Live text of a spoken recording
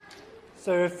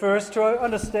So for us to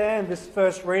understand this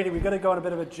first reading, we've got to go on a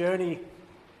bit of a journey.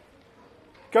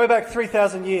 Go back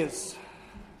 3,000 years.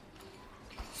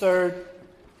 So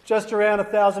just around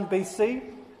 1000 BC,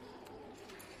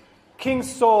 King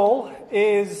Saul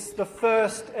is the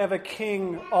first ever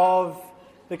king of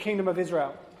the kingdom of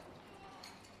Israel.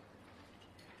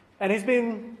 And he's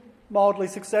been mildly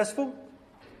successful.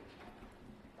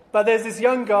 But there's this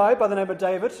young guy by the name of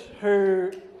David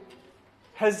who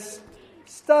has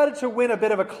started to win a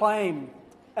bit of acclaim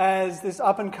as this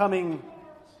up-and-coming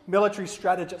military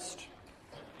strategist.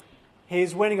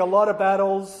 He's winning a lot of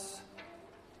battles.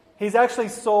 He's actually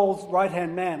Saul's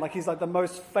right-hand man. He's like the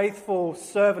most faithful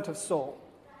servant of Saul.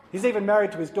 He's even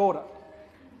married to his daughter.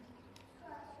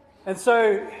 And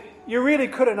so you really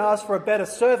couldn't ask for a better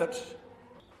servant.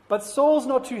 But Saul's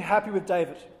not too happy with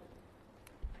David.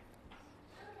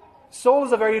 Saul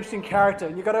is a very interesting character,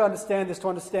 and you've got to understand this to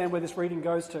understand where this reading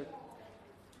goes to.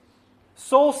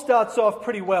 Saul starts off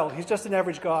pretty well. He's just an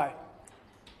average guy.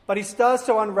 But he starts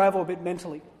to unravel a bit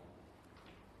mentally.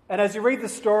 And as you read the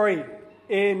story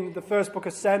in the first book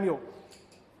of Samuel,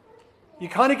 you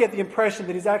kind of get the impression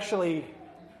that he's actually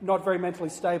not very mentally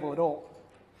stable at all.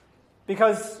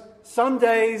 Because some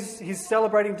days he's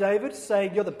celebrating David,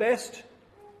 saying, "You're the best.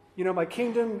 You know, my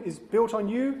kingdom is built on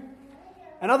you."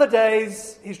 And other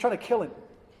days he's trying to kill him.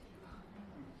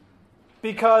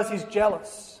 Because he's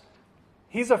jealous.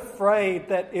 He's afraid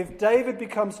that if David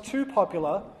becomes too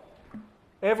popular,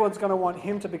 everyone's going to want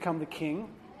him to become the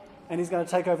king, and he's going to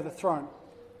take over the throne.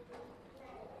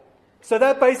 So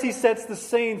that basically sets the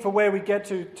scene for where we get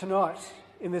to tonight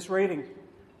in this reading.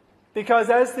 Because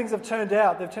as things have turned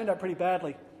out, they've turned out pretty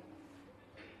badly.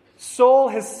 Saul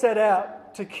has set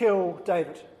out to kill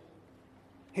David,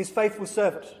 his faithful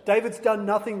servant. David's done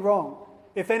nothing wrong.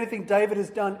 If anything, David has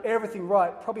done everything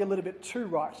right, probably a little bit too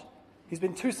right. He's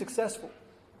been too successful.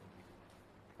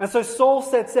 And so Saul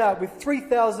sets out with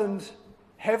 3,000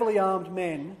 heavily armed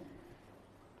men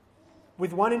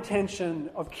with one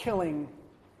intention of killing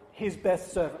his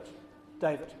best servant,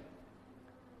 David.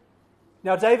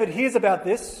 Now David hears about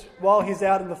this while he's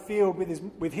out in the field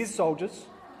with his soldiers.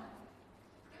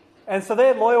 And so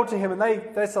they're loyal to him, and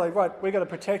they say, "Right, we're going to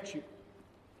protect you."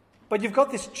 But you've got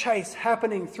this chase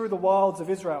happening through the wilds of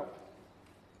Israel.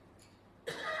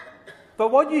 But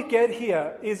what you get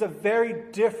here is a very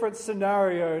different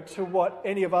scenario to what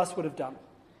any of us would have done.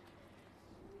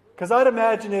 Because I'd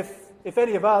imagine if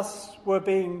any of us were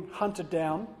being hunted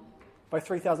down by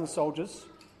 3,000 soldiers,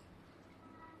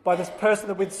 by this person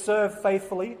that we'd served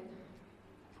faithfully,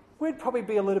 we'd probably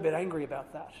be a little bit angry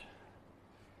about that.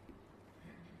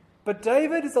 But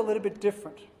David is a little bit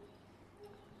different.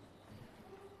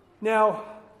 Now,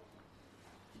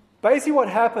 basically what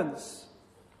happens,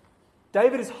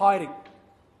 David is hiding.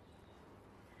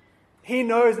 He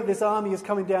knows that this army is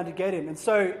coming down to get him, and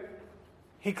so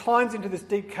he climbs into this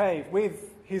deep cave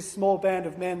with his small band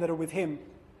of men that are with him,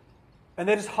 and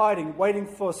they're just hiding, waiting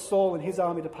for Saul and his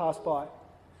army to pass by.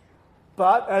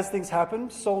 But as things happen,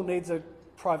 Saul needs a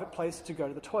private place to go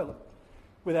to the toilet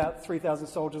without 3,000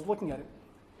 soldiers looking at him.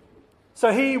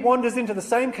 So he wanders into the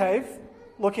same cave,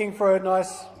 looking for a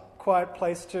nice, quiet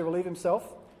place to relieve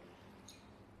himself.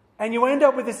 And you end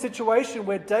up with this situation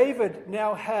where David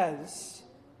now has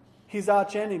his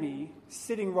archenemy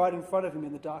sitting right in front of him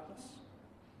in the darkness.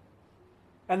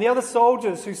 And the other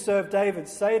soldiers who serve David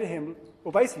say to him,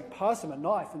 well, basically pass him a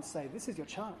knife and say, "This is your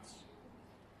chance.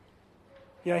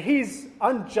 You know, he's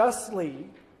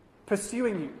unjustly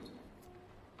pursuing you.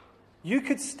 You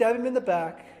could stab him in the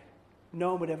back,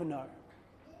 no one would ever know."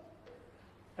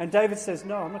 And David says,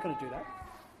 "No, I'm not going to do that.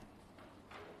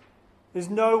 There's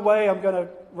no way I'm going to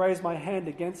raise my hand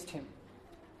against him.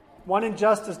 One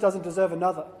injustice doesn't deserve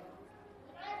another."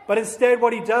 But instead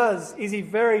what he does is he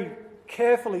very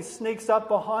carefully sneaks up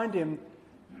behind him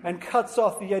and cuts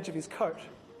off the edge of his coat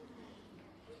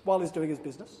while he's doing his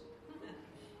business.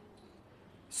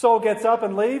 Saul gets up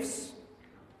and leaves.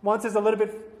 Once he's a little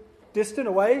bit distant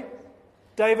away,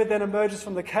 David then emerges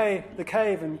from the cave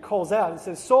and calls out and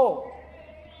says, "Saul,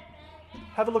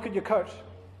 have a look at your coat."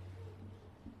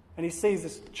 And he sees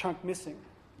this chunk missing.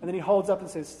 And then he holds up and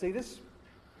says, "See this?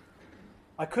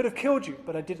 I could have killed you,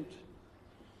 but I didn't.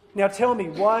 Now tell me,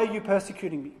 why are you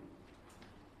persecuting me?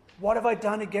 What have I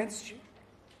done against you?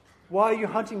 Why are you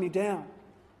hunting me down?"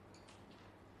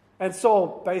 And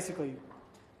Saul basically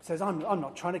says, I'm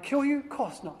not trying to kill you. Of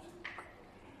course not.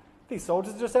 These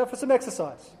soldiers are just out for some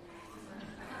exercise."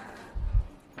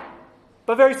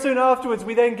 But very soon afterwards,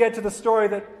 we then get to the story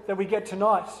that we get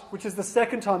tonight, which is the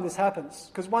second time this happens.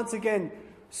 Because once again,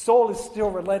 Saul is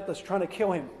still relentless, trying to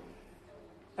kill him.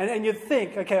 And you'd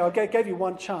think, okay, I gave you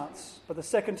one chance, but the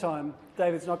second time,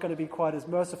 David's not going to be quite as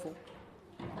merciful.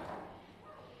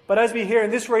 But as we hear in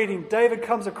this reading, David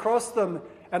comes across them,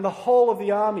 and the whole of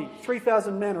the army,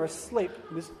 3,000 men, are asleep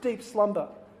in this deep slumber.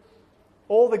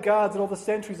 All the guards and all the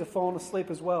sentries have fallen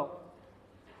asleep as well.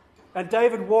 And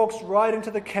David walks right into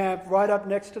the camp, right up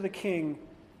next to the king,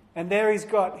 and there he's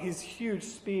got his huge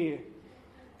spear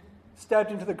stabbed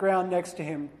into the ground next to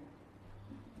him.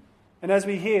 And as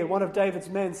we hear, one of David's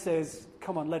men says,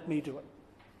 "Come on, let me do it.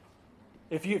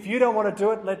 If you don't want to do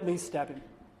it, let me stab him,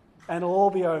 and it'll all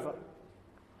be over."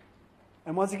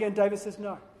 And once again, David says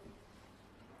no.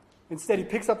 Instead, he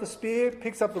picks up the spear,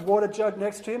 picks up the water jug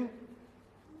next to him,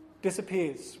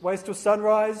 disappears, waits till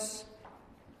sunrise.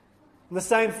 And the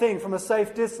same thing, from a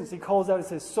safe distance, he calls out and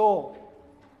says, "Saul,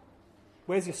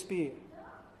 where's your spear?"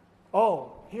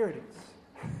 "Oh, here it is."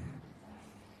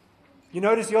 "You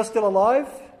notice you're still alive?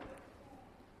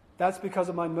 That's because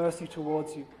of my mercy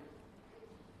towards you."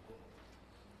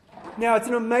 Now, it's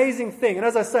an amazing thing. And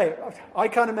as I say, I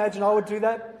can't imagine I would do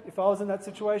that if I was in that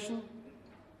situation.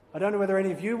 I don't know whether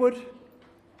any of you would.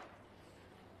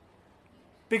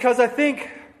 Because I think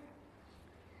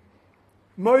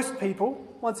most people,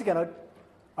 once again,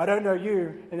 I don't know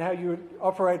you and how you would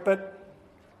operate, but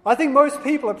I think most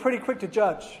people are pretty quick to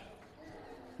judge.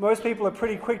 Most people are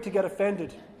pretty quick to get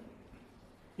offended.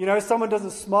 You know, someone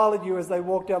doesn't smile at you as they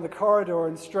walk down the corridor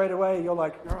and straight away you're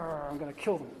like, "I'm going to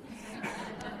kill them."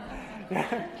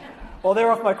 Yeah. Well, they're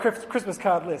off my Christmas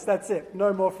card list. That's it.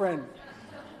 No more friend.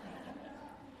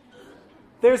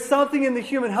 There's something in the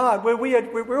human heart where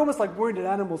we're almost like wounded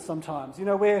animals sometimes. You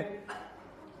know, where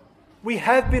we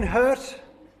have been hurt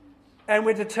and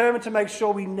we're determined to make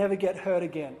sure we never get hurt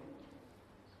again.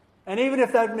 And even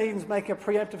if that means making a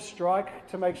preemptive strike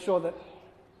to make sure that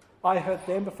I hurt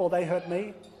them before they hurt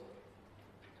me,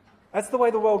 that's the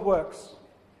way the world works.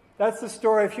 That's the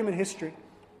story of human history.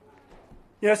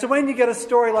 You know, so when you get a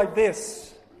story like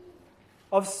this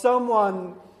of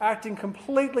someone acting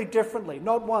completely differently,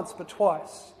 not once but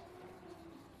twice,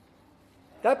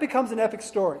 that becomes an epic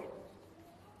story.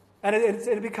 And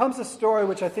it becomes a story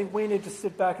which I think we need to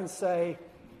sit back and say,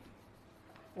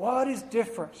 what is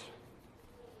different?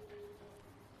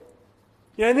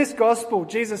 You know, in this gospel,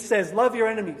 Jesus says, love your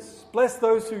enemies, bless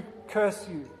those who curse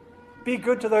you, be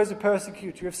good to those who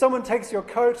persecute you. If someone takes your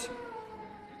coat,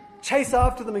 chase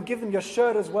after them and give them your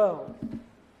shirt as well.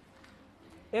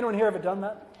 Anyone here ever done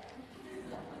that?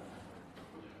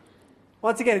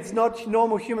 Once again, it's not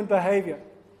normal human behavior.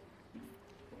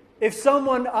 If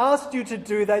someone asked you to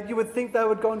do that, you would think they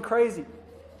would have gone crazy.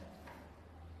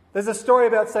 There's a story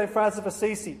about St. Francis of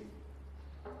Assisi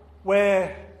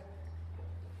where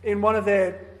in one of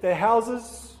their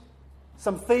houses,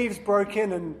 some thieves broke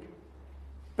in and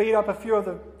beat up a few of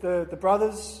the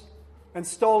brothers and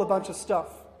stole a bunch of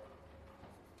stuff.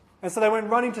 And so they went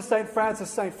running to St.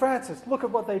 Francis, "St. Francis, look at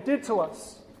what they did to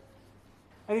us."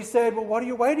 And he said, "Well, what are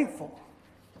you waiting for?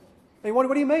 I mean,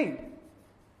 what do you mean?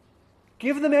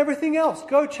 Give them everything else.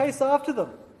 Go chase after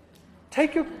them.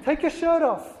 Take your shirt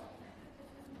off."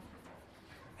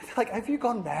 And they're like, "Have you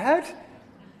gone mad?"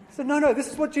 I said, no, this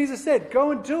is what Jesus said.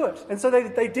 Go and do it. And so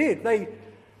they did.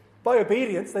 By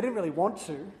obedience, they didn't really want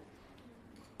to.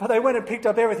 But they went and picked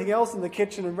up everything else in the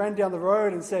kitchen and ran down the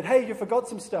road and said, "Hey, you forgot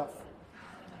some stuff."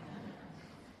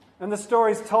 And the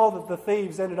story is told that the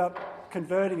thieves ended up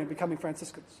converting and becoming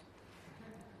Franciscans.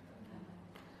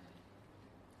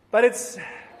 But it's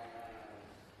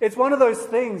one of those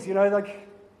things, you know, like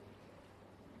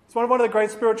it's one of the great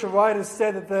spiritual writers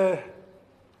said that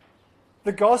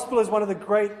the gospel is one of the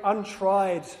great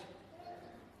untried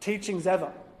teachings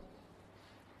ever.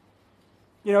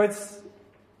 You know, it's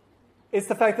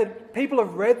the fact that people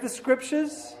have read the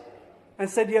scriptures and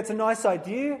said, yeah, it's a nice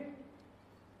idea,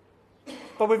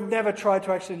 but we've never tried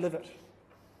to actually live it.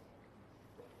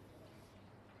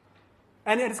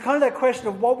 And it's kind of that question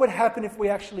of what would happen if we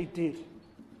actually did.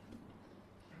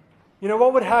 You know,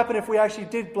 what would happen if we actually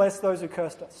did bless those who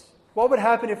cursed us? What would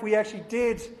happen if we actually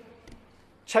did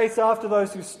chase after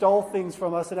those who stole things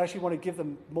from us and actually want to give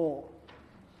them more?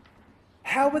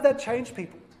 How would that change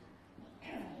people?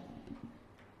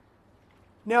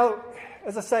 Now,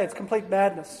 as I say, it's complete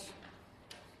madness.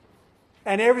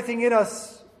 And everything in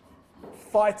us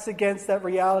fights against that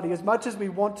reality. As much as we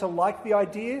want to like the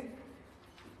idea,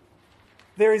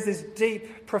 there is this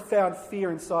deep, profound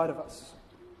fear inside of us.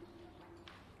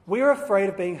 We are afraid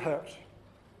of being hurt.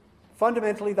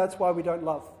 Fundamentally, that's why we don't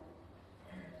love.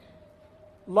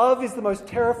 Love is the most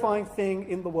terrifying thing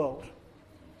in the world.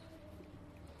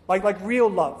 Like real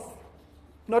love.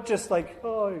 Not just like,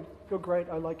 oh, you're great,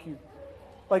 I like you.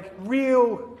 Like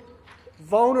real,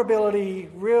 vulnerability,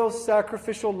 real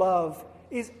sacrificial love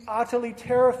is utterly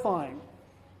terrifying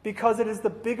because it is the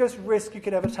biggest risk you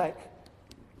could ever take.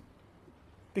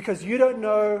 Because you don't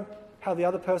know how the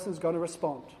other person is going to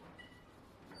respond.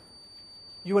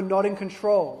 You are not in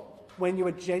control when you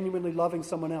are genuinely loving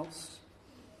someone else.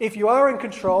 If you are in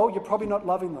control, you're probably not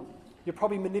loving them. You're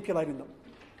probably manipulating them.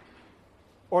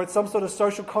 Or it's some sort of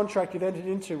social contract you've entered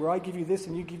into where I give you this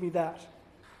and you give me that.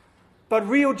 But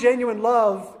real, genuine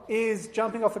love is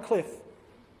jumping off a cliff.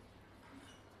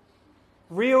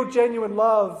 Real, genuine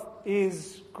love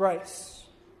is grace.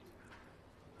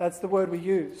 That's the word we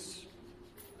use.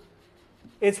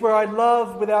 It's where I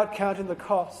love without counting the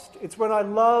cost. It's when I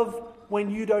love when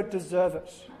you don't deserve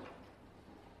it.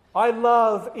 I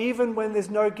love even when there's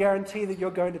no guarantee that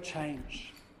you're going to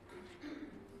change.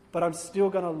 But I'm still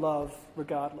going to love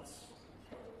regardless.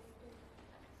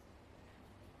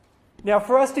 Now,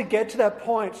 for us to get to that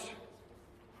point,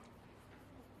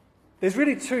 there's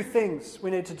really two things we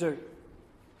need to do.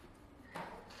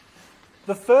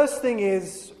 The first thing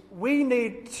is we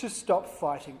need to stop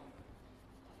fighting.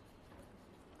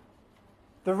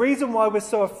 The reason why we're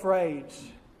so afraid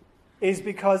is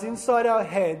because inside our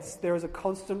heads there is a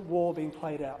constant war being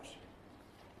played out.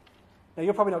 Now,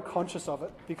 you're probably not conscious of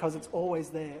it because it's always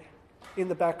there in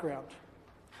the background.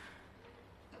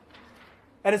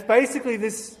 And it's basically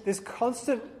this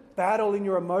constant battle in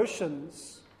your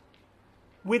emotions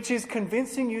which is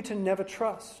convincing you to never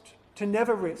trust, to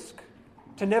never risk,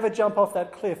 to never jump off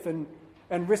that cliff and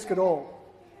risk it all.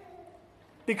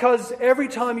 Because every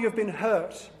time you've been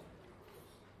hurt,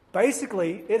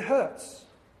 basically it hurts.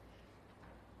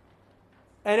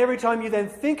 And every time you then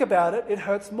think about it, it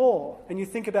hurts more. And you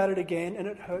think about it again and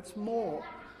it hurts more.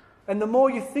 And the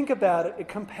more you think about it, it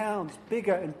compounds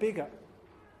bigger and bigger.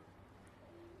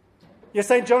 Yeah,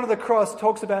 St. John of the Cross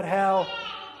talks about how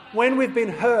when we've been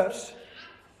hurt,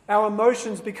 our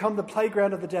emotions become the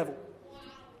playground of the devil.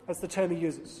 That's the term he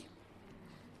uses.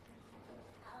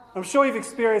 I'm sure you've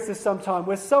experienced this sometime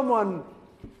where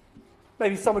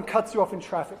maybe someone cuts you off in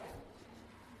traffic,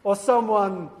 or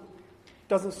someone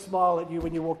doesn't smile at you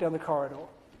when you walk down the corridor.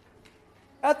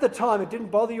 At the time, it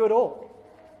didn't bother you at all.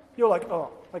 You're like,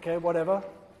 oh, okay, whatever.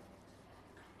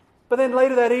 But then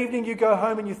later that evening, you go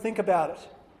home and you think about it.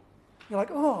 You're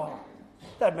like, oh,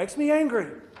 that makes me angry.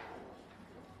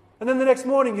 And then the next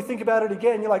morning, you think about it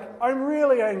again. You're like, I'm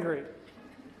really angry.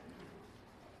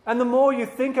 And the more you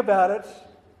think about it,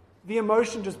 the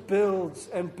emotion just builds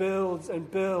and builds and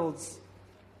builds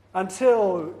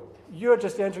until you're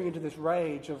just entering into this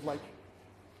rage of like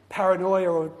paranoia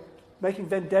or making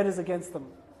vendettas against them.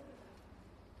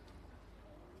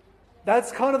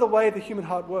 That's kind of the way the human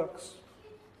heart works.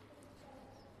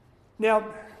 Now,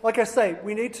 like I say,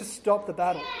 we need to stop the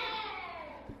battle.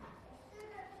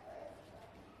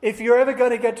 If you're ever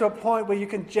going to get to a point where you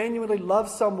can genuinely love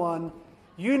someone,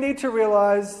 you need to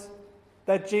realize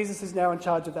that Jesus is now in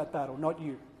charge of that battle, not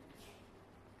you.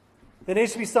 There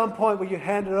needs to be some point where you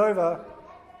hand it over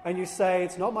and you say,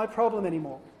 it's not my problem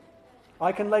anymore.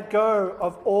 I can let go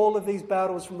of all of these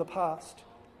battles from the past.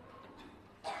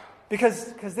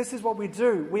 Because this is what we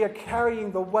do. We are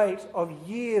carrying the weight of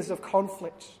years of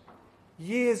conflict,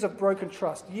 years of broken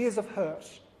trust, years of hurt.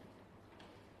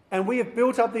 And we have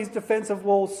built up these defensive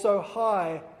walls so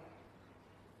high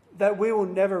that we will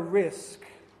never risk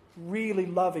really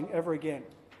loving ever again.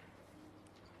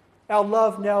 Our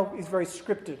love now is very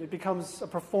scripted. It becomes a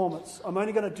performance. I'm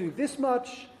only going to do this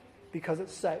much because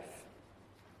it's safe.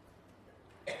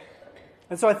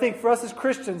 And so I think for us as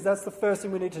Christians, that's the first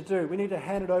thing we need to do. We need to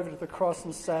hand it over to the cross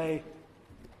and say,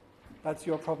 that's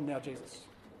your problem now, Jesus.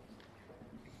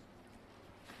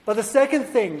 But the second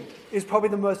thing is probably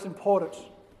the most important.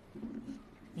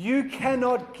 You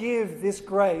cannot give this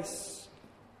grace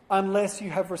unless you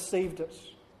have received it.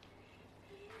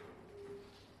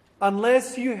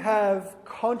 Unless you have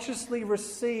consciously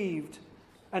received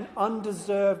an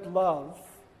undeserved love,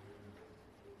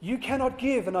 you cannot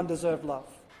give an undeserved love.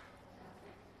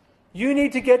 You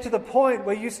need to get to the point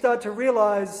where you start to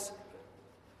realize,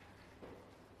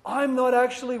 I'm not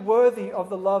actually worthy of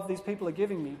the love these people are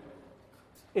giving me.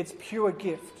 It's pure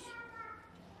gift.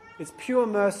 It's pure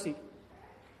mercy.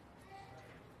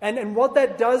 And what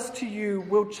that does to you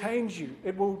will change you.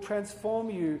 It will transform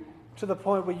you to the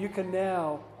point where you can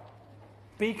now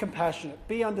be compassionate,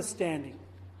 be understanding.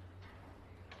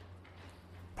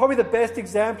 Probably the best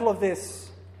example of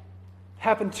this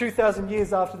happened 2,000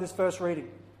 years after this first reading,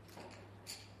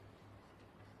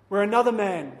 where another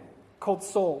man called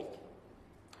Saul,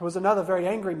 who was another very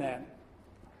angry man,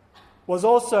 was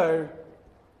also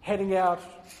heading out,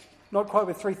 not quite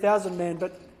with 3,000 men,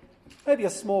 but maybe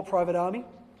a small private army.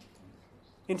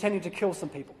 intending to kill some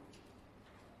people.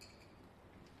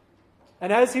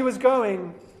 And as he was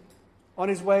going on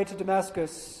his way to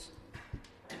Damascus,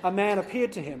 a man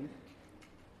appeared to him,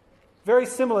 very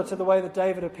similar to the way that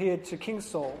David appeared to King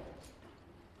Saul.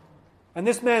 And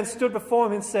this man stood before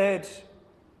him and said,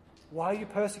 "Why are you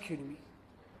persecuting me?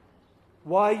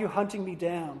 Why are you hunting me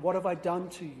down? What have I done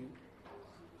to you?"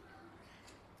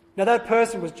 Now that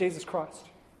person was Jesus Christ.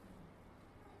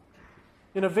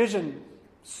 In a vision,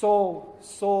 Saul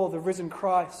saw the risen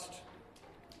Christ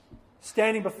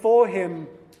standing before him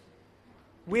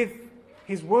with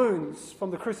his wounds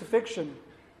from the crucifixion.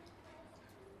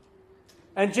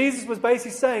 And Jesus was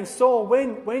basically saying, "Saul,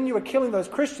 when you are killing those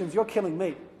Christians, you're killing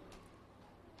me.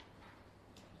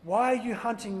 Why are you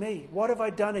hunting me? What have I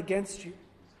done against you?"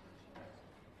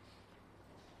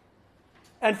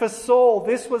 And for Saul,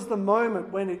 this was the moment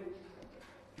when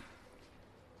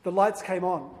the lights came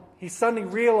on. He suddenly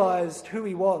realized who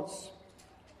he was.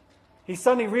 He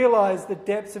suddenly realized the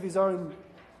depths of his own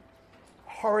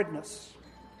horridness.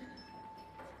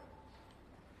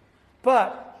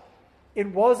 But it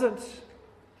wasn't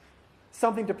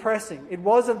something depressing. It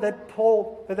wasn't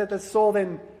that Saul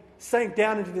then sank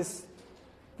down into this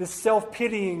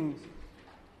self-pitying,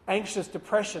 anxious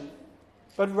depression,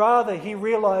 but rather he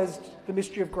realized the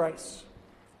mystery of grace.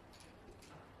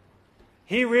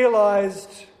 He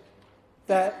realized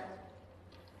that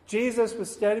Jesus was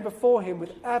standing before him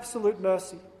with absolute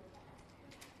mercy.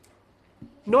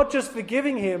 Not just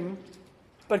forgiving him,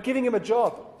 but giving him a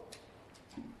job.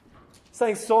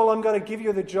 Saying, "Saul, I'm going to give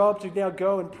you the job to now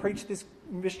go and preach this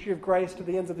mystery of grace to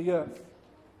the ends of the earth.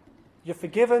 You're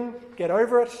forgiven, get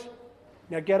over it,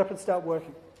 now get up and start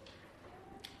working."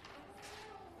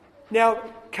 Now,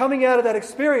 coming out of that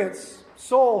experience,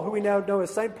 Saul, who we now know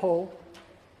as St. Paul,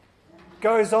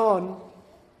 goes on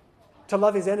to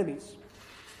love his enemies.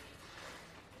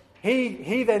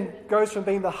 He then goes from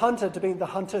being the hunter to being the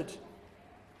hunted.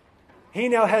 He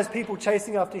now has people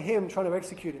chasing after him, trying to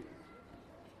execute him.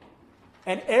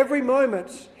 And every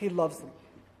moment, he loves them.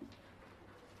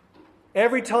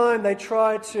 Every time they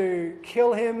try to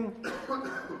kill him,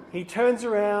 he turns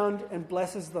around and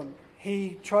blesses them.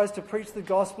 He tries to preach the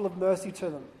gospel of mercy to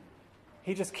them.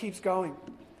 He just keeps going.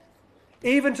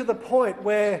 Even to the point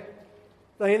where,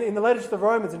 in the letter to the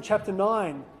Romans in chapter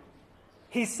 9,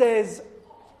 he says,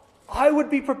 "I would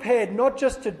be prepared not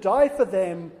just to die for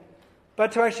them,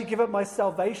 but to actually give up my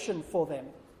salvation for them.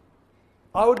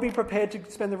 I would be prepared to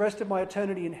spend the rest of my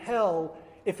eternity in hell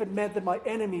if it meant that my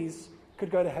enemies could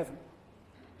go to heaven."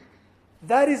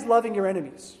 That is loving your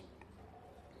enemies.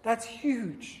 That's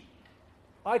huge.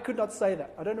 I could not say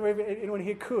that. I don't know if anyone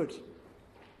here could.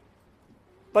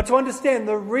 But to understand,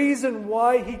 the reason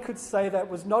why he could say that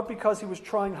was not because he was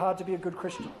trying hard to be a good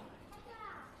Christian.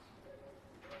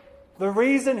 The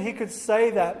reason he could say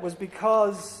that was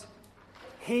because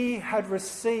he had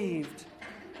received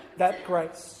that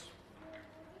grace.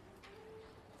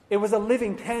 It was a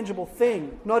living, tangible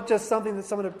thing, not just something that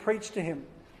someone had preached to him,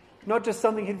 not just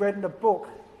something he'd read in a book.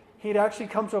 He'd actually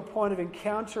come to a point of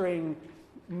encountering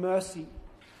mercy.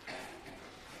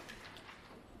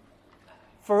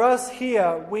 For us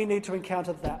here, we need to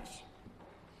encounter that.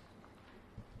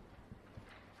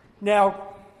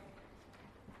 Now,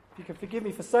 if you can forgive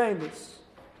me for saying this,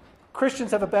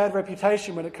 Christians have a bad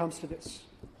reputation when it comes to this.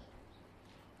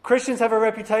 Christians have a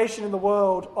reputation in the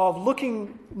world of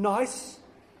looking nice,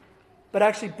 but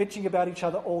actually bitching about each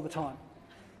other all the time.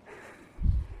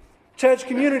 Church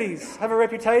communities have a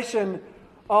reputation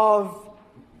of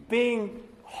being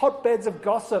hotbeds of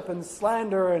gossip and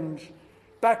slander and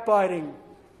backbiting.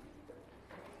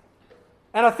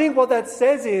 And I think what that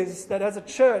says is that as a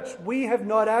church, we have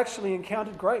not actually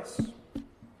encountered grace.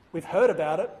 We've heard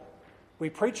about it, we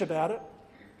preach about it,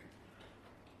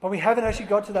 but we haven't actually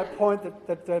got to that point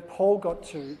that Paul got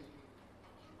to,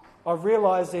 of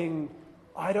realizing,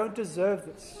 I don't deserve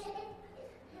this.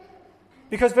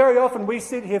 Because very often we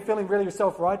sit here feeling really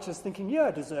self-righteous, thinking, yeah,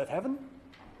 I deserve heaven.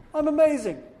 I'm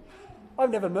amazing.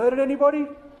 I've never murdered anybody,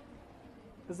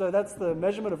 as though that's the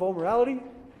measurement of all morality.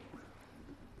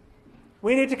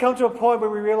 We need to come to a point where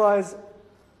we realize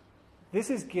this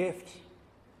is gift.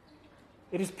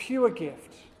 It is pure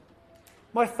gift.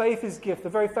 My faith is gift. The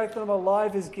very fact that I'm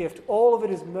alive is gift. All of it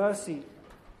is mercy.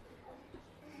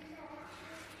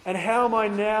 And how am I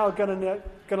now going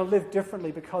to live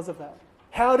differently because of that?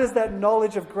 How does that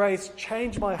knowledge of grace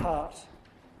change my heart?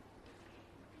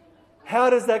 How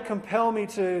does that compel me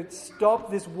to stop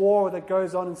this war that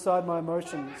goes on inside my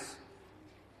emotions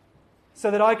so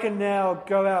that I can now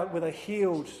go out with a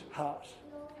healed heart?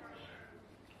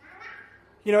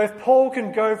 You know, if Paul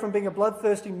can go from being a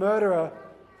bloodthirsty murderer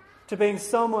to being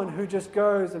someone who just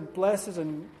goes and blesses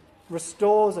and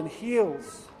restores and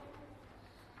heals,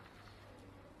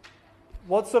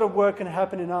 what sort of work can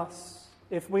happen in us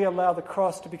if we allow the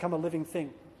cross to become a living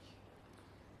thing?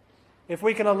 If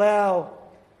we can allow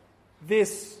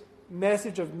this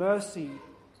message of mercy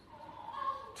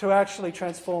to actually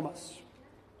transform us.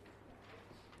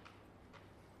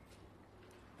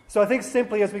 So I think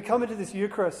simply as we come into this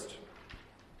Eucharist,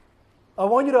 I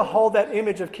want you to hold that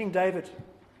image of King David,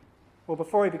 well,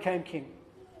 before he became king.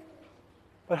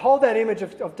 But hold that image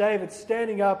of David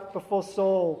standing up before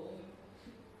Saul,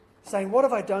 saying, "What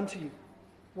have I done to you?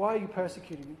 Why are you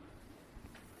persecuting me?"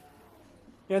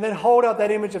 And then hold up that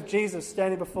image of Jesus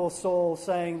standing before Saul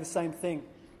saying the same thing.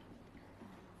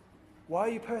 "Why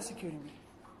are you persecuting me?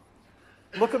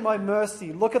 Look at my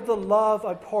mercy. Look at the love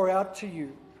I pour out to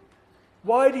you.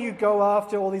 Why do you go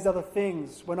after all these other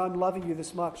things when I'm loving you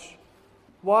this much?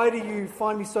 Why do you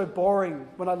find me so boring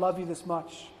when I love you this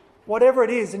much?" Whatever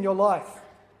it is in your life,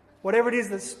 whatever it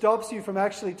is that stops you from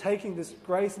actually taking this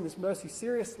grace and this mercy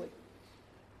seriously,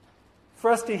 for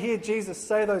us to hear Jesus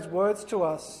say those words to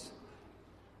us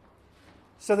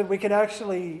so that we can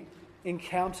actually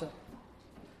encounter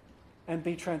and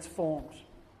be transformed.